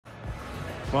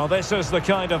Well, this is the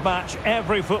kind of match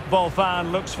every football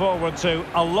fan looks forward to.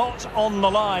 A lot on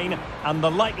the line and the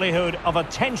likelihood of a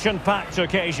tension-packed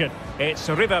occasion. It's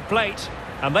River Plate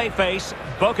and they face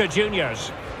Boca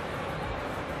Juniors.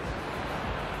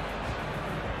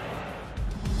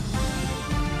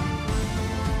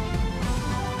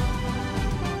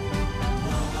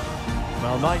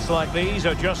 Well, nights like these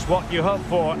are just what you hope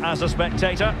for as a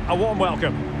spectator. A warm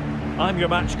welcome. I'm your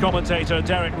match commentator,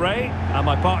 Derek Ray, and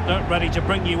my partner, ready to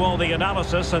bring you all the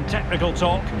analysis and technical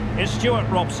talk, is Stuart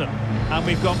Robson. And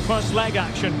we've got first leg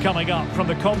action coming up from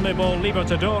the Conmebol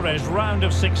Libertadores round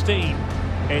of 16.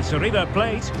 It's River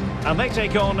Plate, and they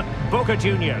take on Boca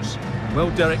Juniors.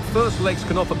 Well, Derek, first legs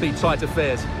can often be tight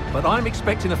affairs, but I'm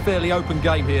expecting a fairly open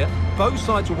game here. Both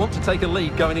sides will want to take a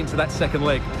lead going into that second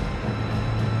leg.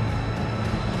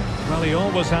 Well, he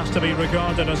always has to be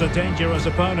regarded as a dangerous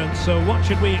opponent, so what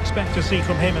should we expect to see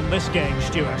from him in this game,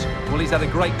 Stuart? Well, he's had a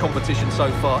great competition so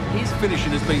far. His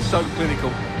finishing has been so clinical,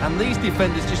 and these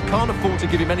defenders just can't afford to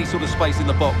give him any sort of space in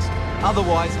the box.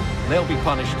 Otherwise, they'll be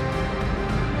punished.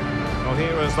 Well,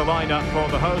 here is the lineup for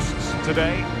the hosts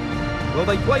today. Well,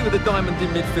 they play with a diamond in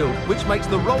midfield, which makes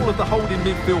the role of the holding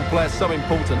midfield player so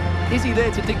important. Is he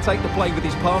there to dictate the play with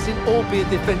his passing or be a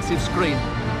defensive screen?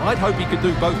 I'd hope he could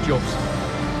do both jobs.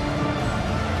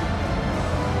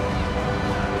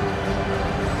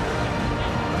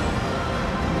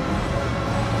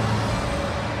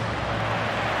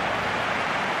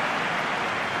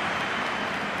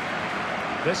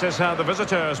 This is how the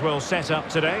visitors will set up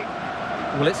today.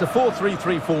 Well, it's a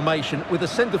 4-3-3 formation with a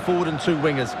centre forward and two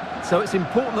wingers. So it's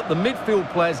important that the midfield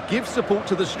players give support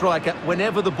to the striker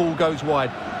whenever the ball goes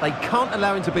wide. They can't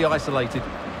allow him to be isolated.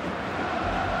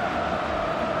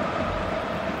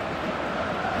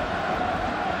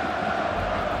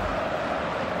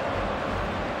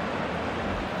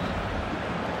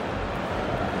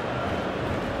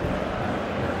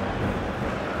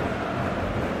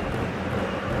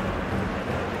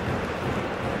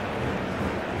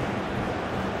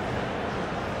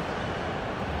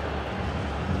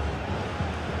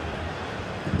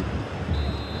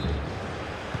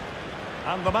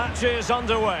 And the match is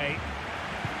underway.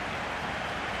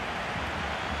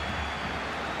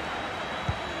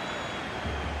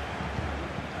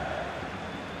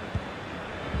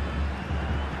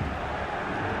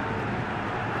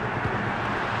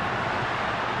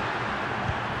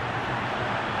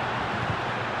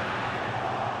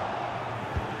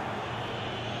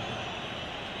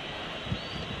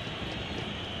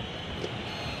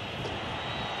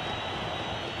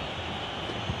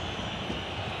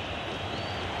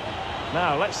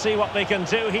 Now, let's see what they can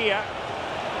do here.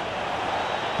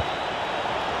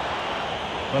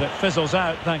 But it fizzles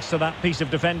out thanks to that piece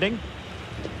of defending.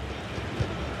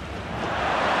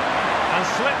 And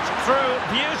slipped through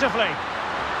beautifully.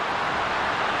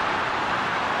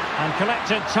 And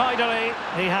collected tidily.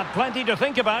 He had plenty to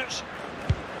think about.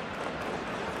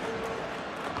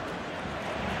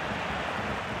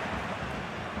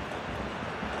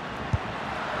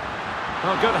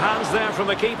 Well, good hands there from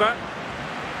the keeper.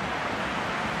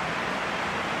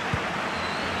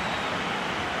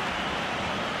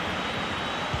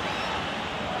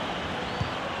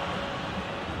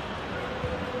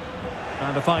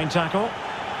 And a fine tackle.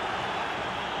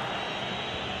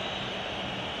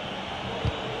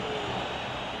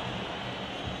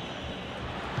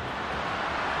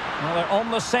 Well, they're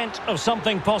on the scent of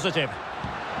something positive.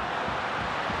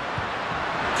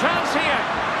 Chance here.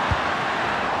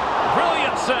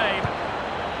 Brilliant save.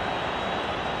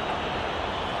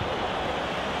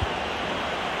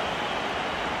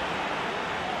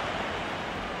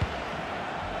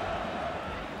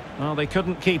 Well, they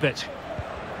couldn't keep it.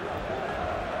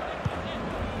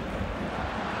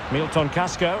 Milton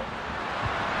Casco.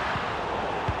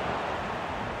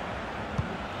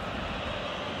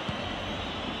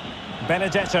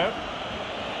 Benedetto.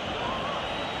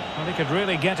 Well, he could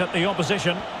really get at the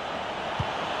opposition.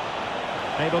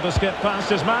 Able to skip past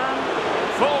his man.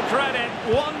 Full credit.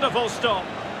 Wonderful stop.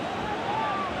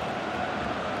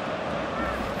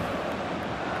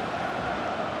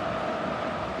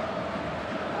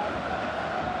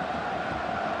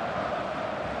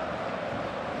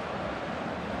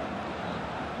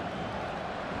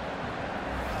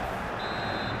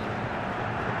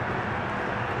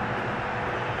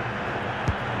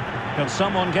 Can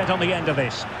someone get on the end of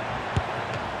this?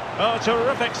 Oh,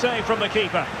 terrific save from the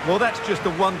keeper. Well, that's just a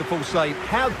wonderful save.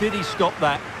 How did he stop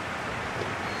that?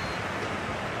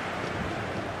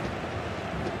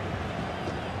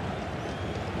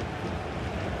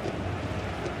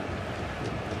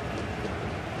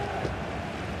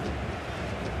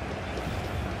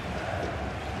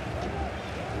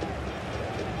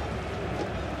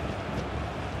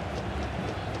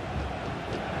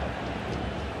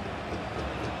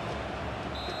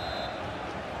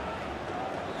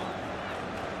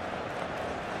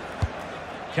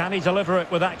 Can he deliver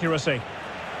it with accuracy?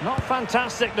 Not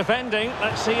fantastic defending.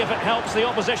 Let's see if it helps the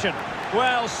opposition.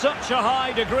 Well, such a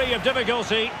high degree of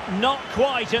difficulty, not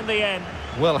quite in the end.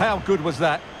 Well, how good was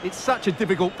that? It's such a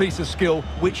difficult piece of skill,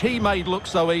 which he made look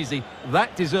so easy.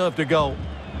 That deserved a goal.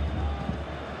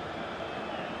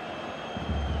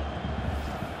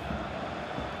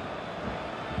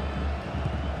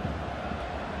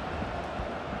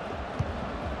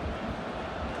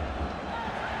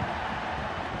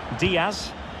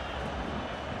 Diaz.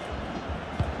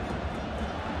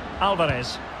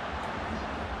 Alvarez.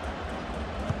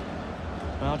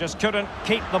 Well, just couldn't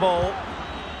keep the ball.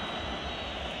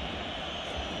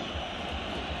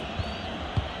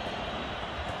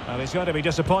 Well, he's going to be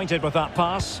disappointed with that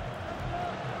pass.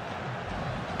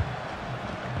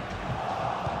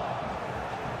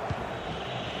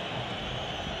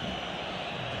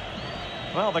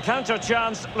 Well, the counter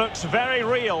chance looks very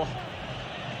real.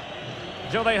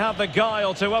 Do they have the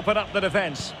guile to open up the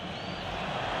defence?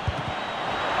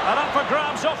 And up for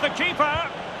grabs off the keeper.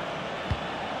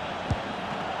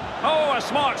 Oh, a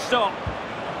smart stop.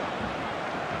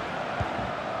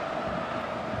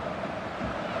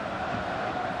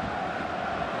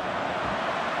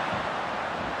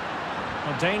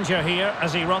 Well, danger here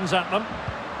as he runs at them.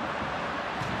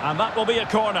 And that will be a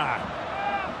corner.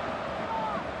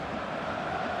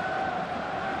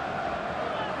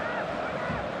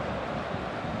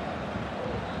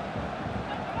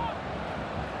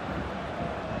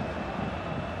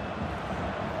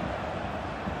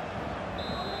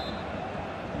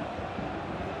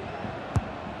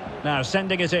 Now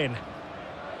sending it in.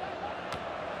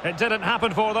 It didn't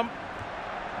happen for them.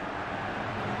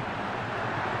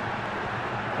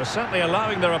 They're certainly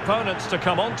allowing their opponents to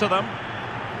come onto them.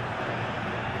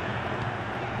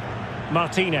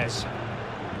 Martinez.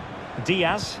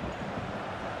 Diaz.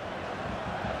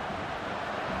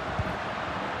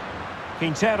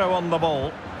 Quintero on the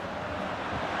ball.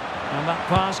 And that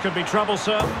pass could be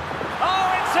troublesome.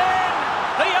 Oh, it's in!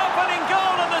 The opening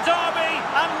goal of the derby,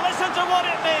 and listen to what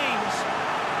it means.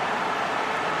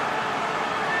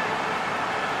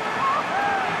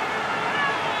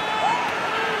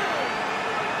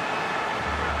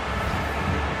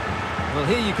 Well,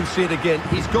 here you can see it again.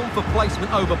 He's gone for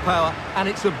placement over power, and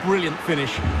it's a brilliant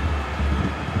finish.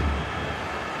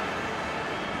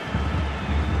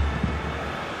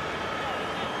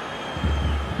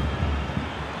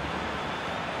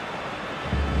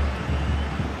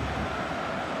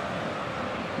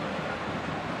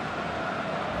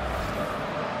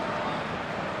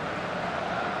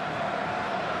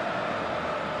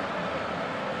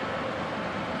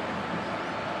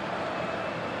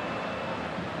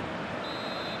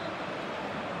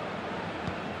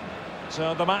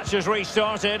 So the match has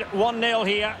restarted, 1-0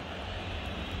 here.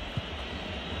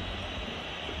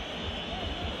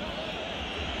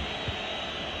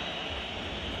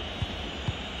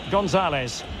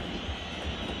 Gonzalez.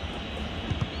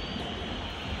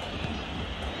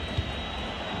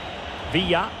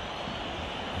 Villa.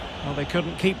 Well, they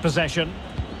couldn't keep possession.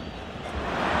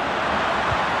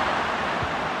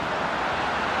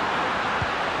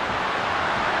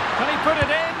 Can he put it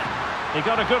in? He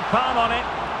got a good palm on it.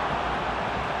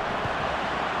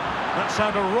 That's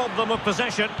how to rob them of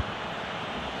possession.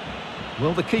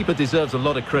 Well, the keeper deserves a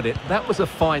lot of credit. That was a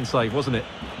fine save, wasn't it?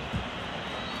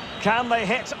 Can they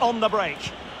hit on the break?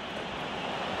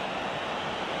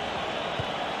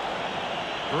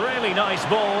 Really nice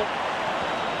ball.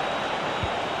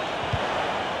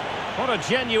 What a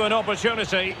genuine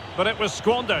opportunity, but it was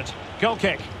squandered. Goal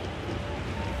kick.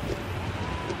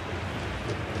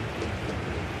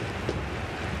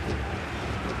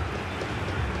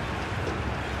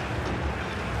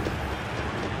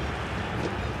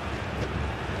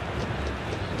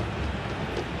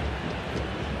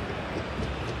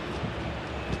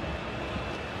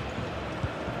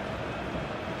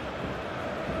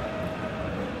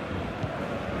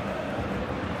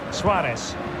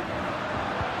 Suarez.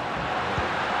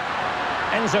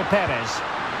 Enzo Perez.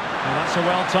 And that's a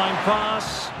well-timed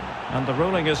pass. And the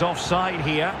ruling is offside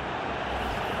here.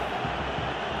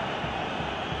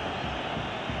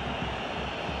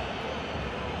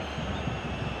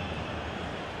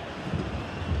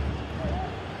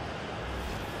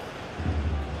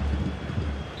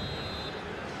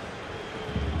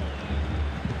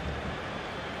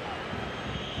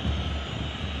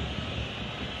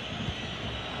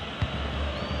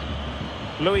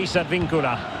 Luis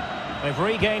Advíncula. They've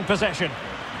regained possession.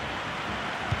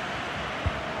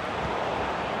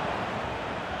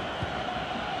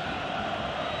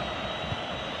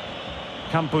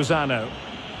 Campuzano.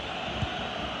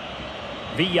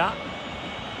 Villa.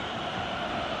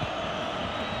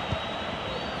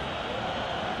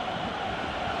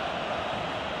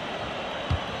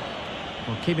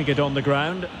 Well, keeping it on the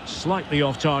ground, slightly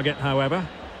off target, however.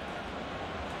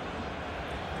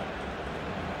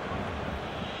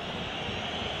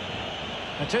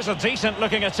 It is a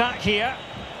decent-looking attack here.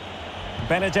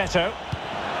 Benedetto.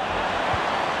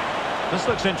 This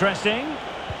looks interesting.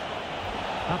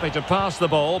 Happy to pass the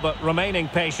ball, but remaining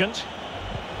patient.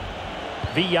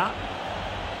 Villa.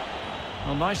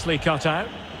 Well, nicely cut out.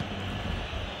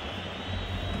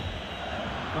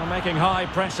 Well, making high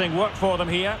pressing work for them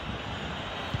here.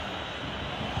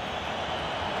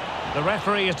 The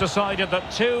referee has decided that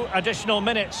 2 additional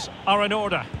minutes are in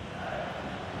order.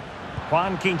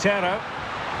 Juan Quintero.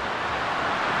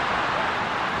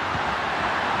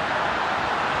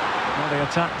 Well, the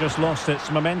attack just lost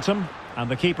its momentum, and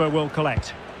the keeper will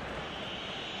collect.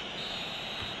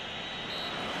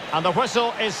 And the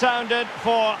whistle is sounded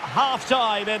for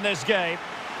half-time in this game.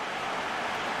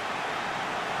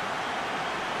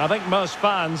 I think most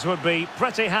fans would be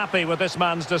pretty happy with this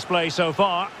man's display so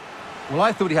far. Well,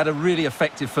 I thought he had a really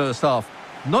effective first half.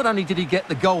 Not only did he get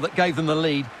the goal that gave them the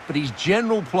lead, but his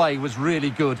general play was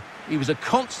really good. He was a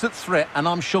constant threat, and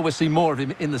I'm sure we'll see more of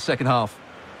him in the second half.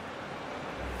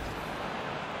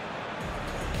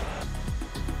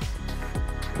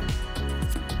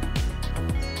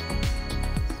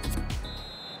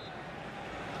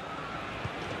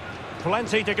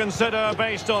 Plenty to consider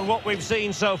based on what we've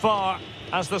seen so far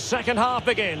as the second half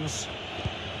begins.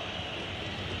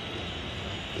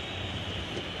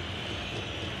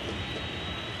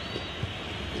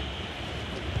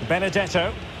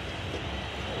 Benedetto.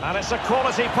 And it's a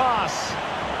quality pass.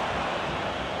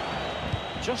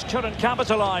 Just couldn't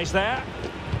capitalise there.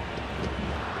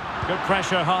 Good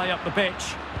pressure high up the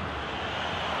pitch.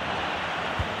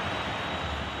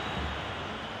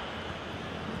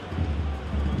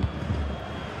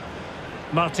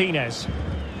 Martinez.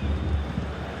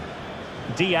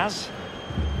 Diaz.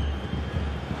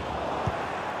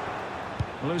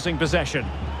 Losing possession.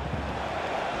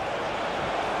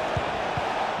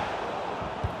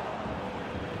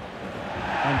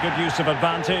 And good use of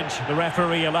advantage. The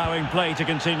referee allowing play to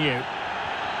continue.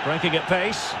 Breaking at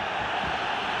pace.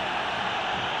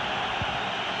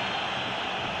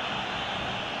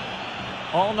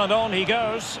 On and on he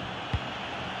goes.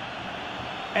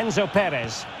 Enzo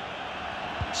Perez.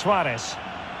 Suarez.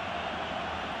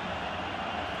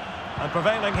 And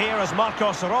prevailing here is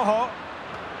Marcos Rojo.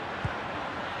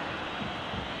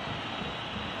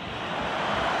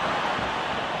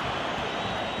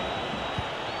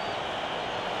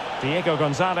 Diego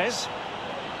Gonzalez.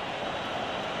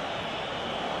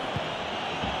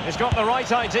 He's got the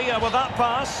right idea with that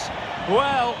pass.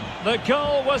 Well, the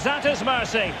goal was at his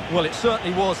mercy. Well, it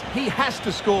certainly was. He has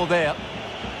to score there.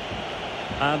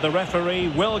 And the referee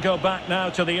will go back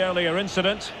now to the earlier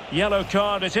incident. Yellow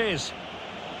card it is.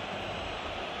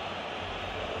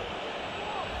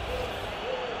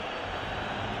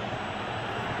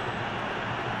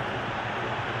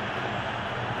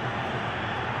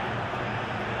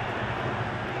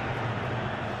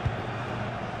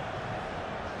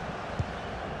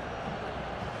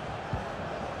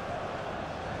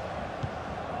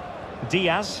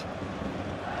 Diaz.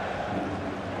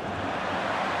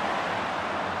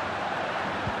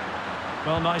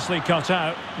 Well, nicely cut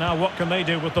out. Now what can they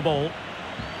do with the ball?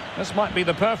 This might be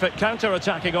the perfect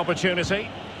counter-attacking opportunity.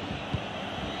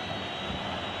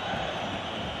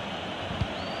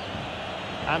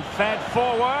 And fed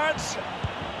forwards.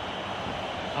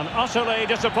 An utterly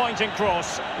disappointing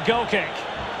cross. Goal kick.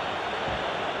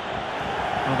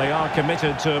 Well, they are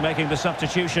committed to making the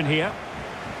substitution here.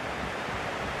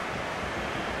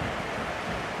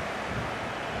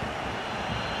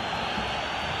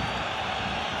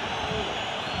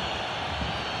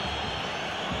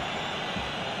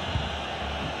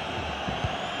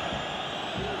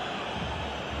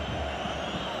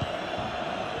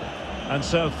 And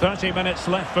so 30 minutes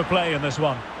left for play in this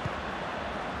one.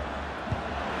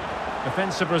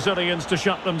 Defensive Brazilians to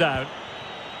shut them down.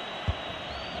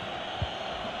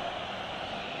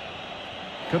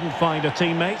 Couldn't find a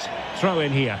teammate. Throw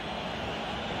in here.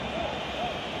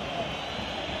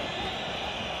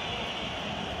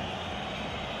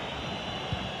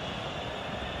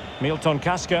 Milton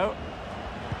Casco.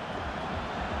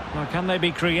 Now, can they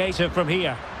be creative from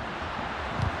here?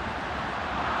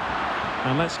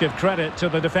 And let's give credit to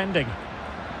the defending.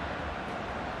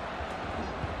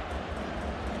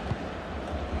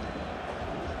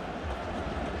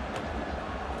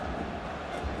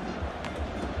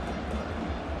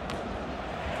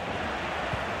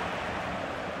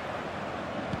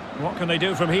 What can they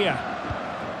do from here?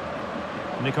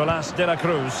 Nicolas de la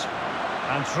Cruz.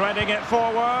 And threading it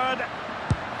forward.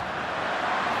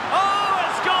 Oh,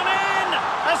 it's gone in!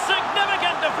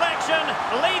 significant deflection,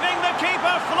 leaving the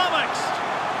keeper flummoxed.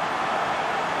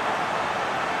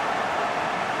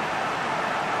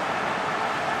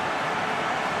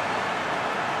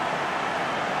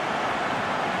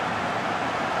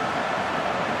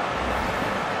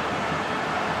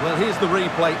 Well, here's the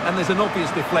replay, and there's an obvious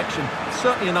deflection.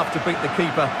 Certainly enough to beat the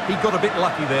keeper. He got a bit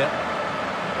lucky there.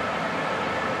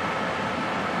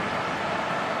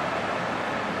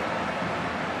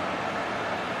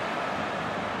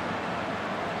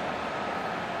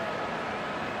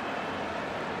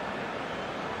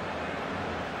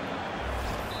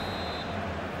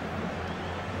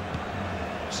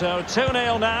 So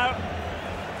 2-0 now.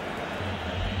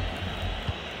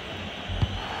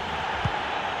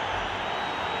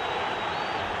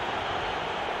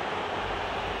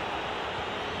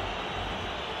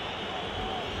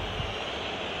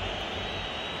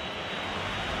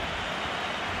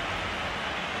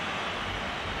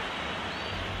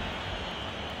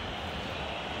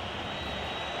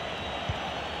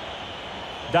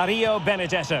 Dario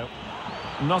Benedetto.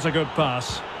 Not a good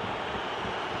pass.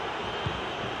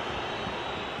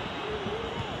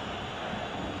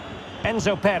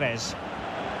 Enzo Perez.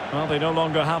 Well, they no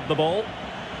longer have the ball.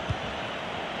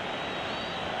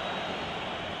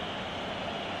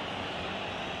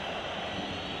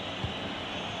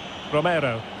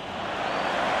 Romero.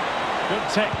 Good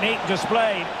technique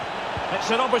displayed. It's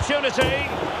an opportunity.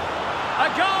 A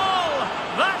goal!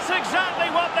 That's exactly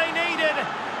what they needed.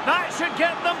 That should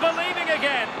get them believing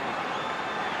again.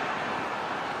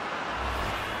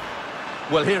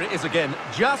 Well, here it is again.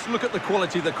 Just look at the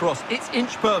quality of the cross. It's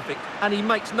inch perfect, and he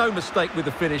makes no mistake with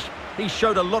the finish. He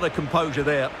showed a lot of composure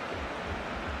there.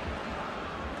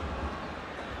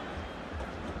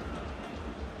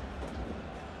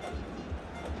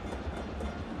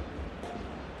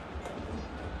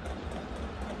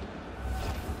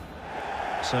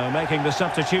 So making the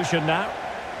substitution now.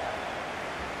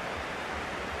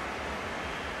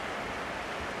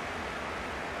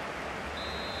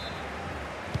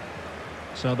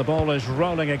 So the ball is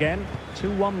rolling again.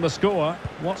 2-1 the score.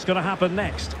 What's going to happen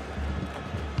next?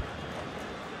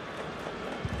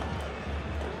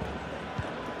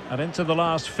 And into the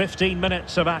last 15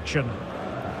 minutes of action.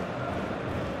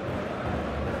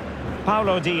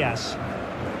 Paulo Diaz.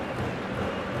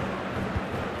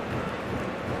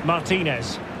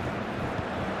 Martinez.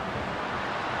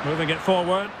 Moving it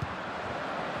forward.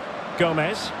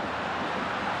 Gomez.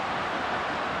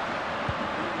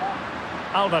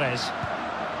 Alvarez.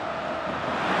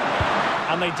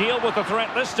 And they deal with the threat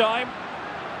this time.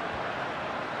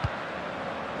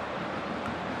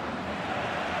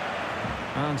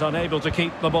 And unable to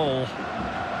keep the ball.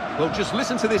 Well, just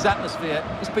listen to this atmosphere.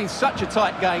 It's been such a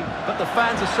tight game, but the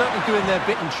fans are certainly doing their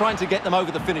bit and trying to get them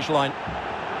over the finish line.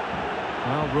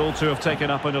 Well, ruled to have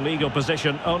taken up an illegal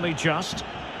position, only just.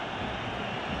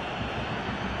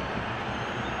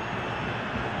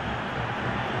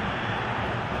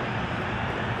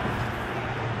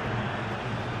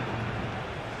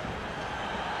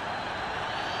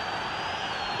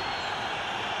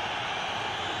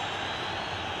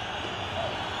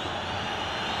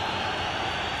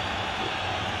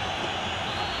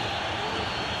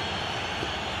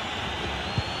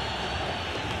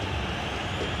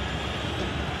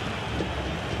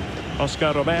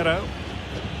 Oscar Romero.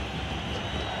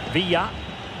 Villa.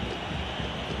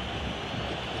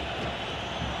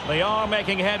 They are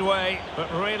making headway,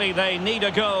 but really they need a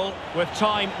goal with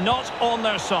time not on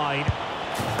their side.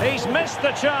 He's missed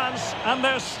the chance, and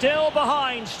they're still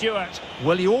behind, Stuart.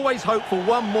 Well, you always hope for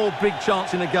one more big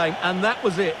chance in a game, and that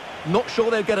was it. Not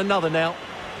sure they'll get another now.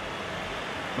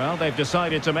 Well, they've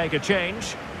decided to make a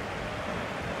change.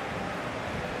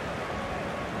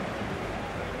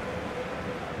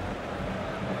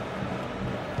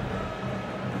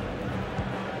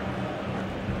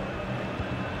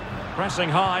 Pressing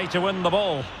high to win the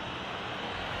ball.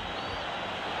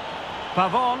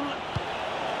 Pavon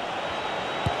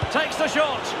takes the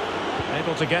shot.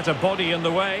 Able to get a body in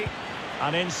the way.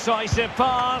 An incisive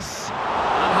pass.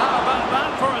 And how about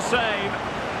that for a save?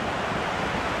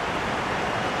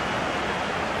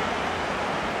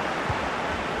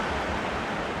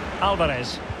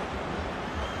 Alvarez.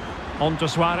 On to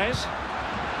Suarez.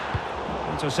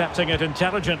 Intercepting it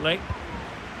intelligently.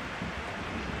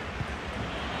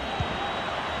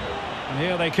 And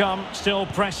here they come, still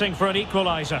pressing for an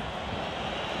equaliser.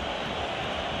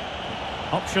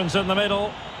 Options in the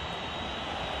middle.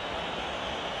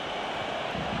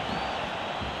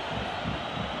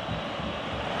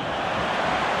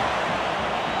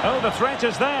 Oh, the threat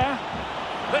is there.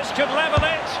 This could level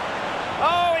it.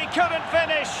 Oh, he couldn't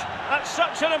finish at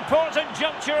such an important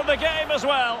juncture of the game as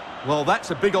well. Well, that's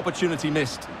a big opportunity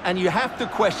missed. And you have to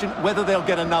question whether they'll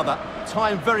get another.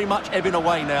 Time very much ebbing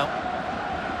away now.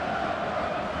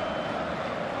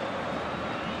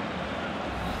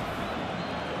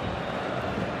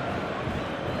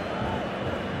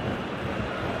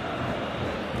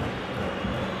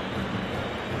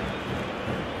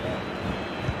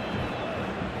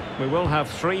 We will have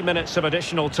 3 minutes of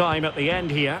additional time at the end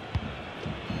here.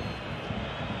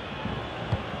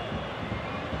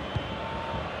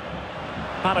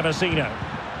 Palavecino.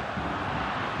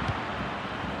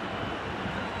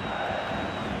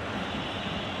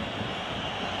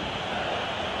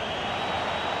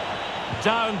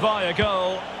 Down by a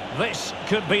goal. This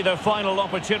could be the final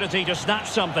opportunity to snatch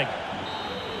something.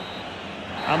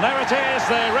 And there it is,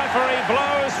 the referee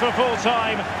blows for full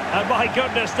time. And my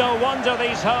goodness, no wonder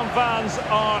these home fans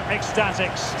are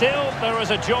ecstatic. Still, there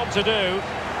is a job to do,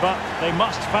 but they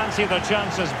must fancy their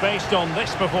chances based on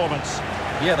this performance.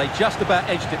 Yeah, they just about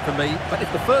edged it for me. But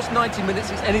if the first 90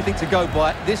 minutes is anything to go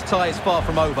by, this tie is far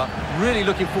from over. Really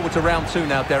looking forward to round 2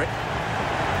 now, Derek.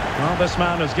 Well, this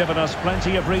man has given us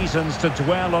plenty of reasons to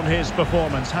dwell on his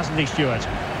performance, hasn't he, Stuart?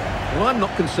 Well, I'm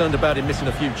not concerned about him missing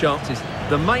a few chances.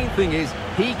 The main thing is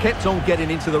he kept on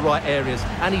getting into the right areas,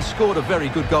 and he scored a very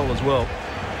good goal as well.